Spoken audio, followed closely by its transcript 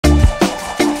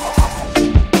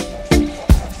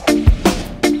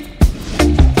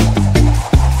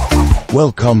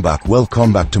welcome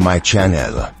back to my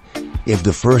channel. If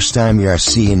the first time you are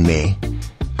seeing me,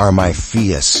 or my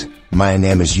face, my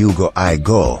name is Hugo I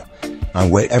Go,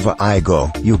 and wherever I go,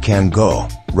 you can go.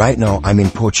 Right now I'm in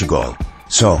Portugal,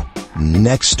 so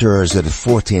next Thursday the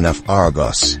 14th of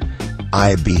August,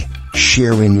 I'll be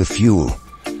sharing with you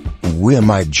where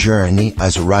my journey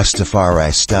as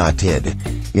Rastafari started,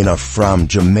 from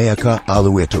Jamaica all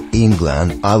the way to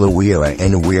England, all the way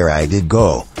anywhere I did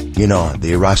go,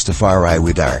 the Rastafari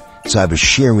with her. So I'll be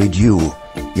sharing with you,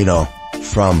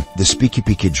 from the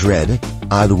Spiky Dread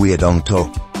all the way down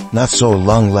to not so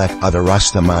long like other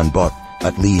Rasta man, but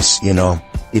at least,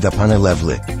 it upon a level,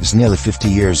 it's nearly 50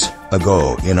 years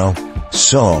ago,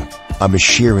 So I'll be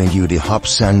sharing you the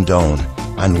ups and down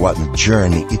and what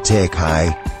journey it take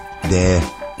high.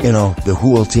 The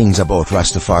whole things about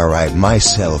Rastafari,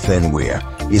 myself anywhere,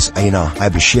 is, I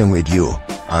be sharing with you,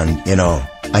 and,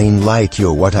 I enlighten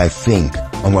you what I think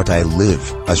and what I live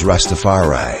as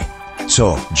Rastafari.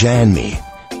 So, join me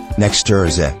next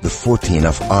Thursday, the 14th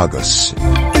of August.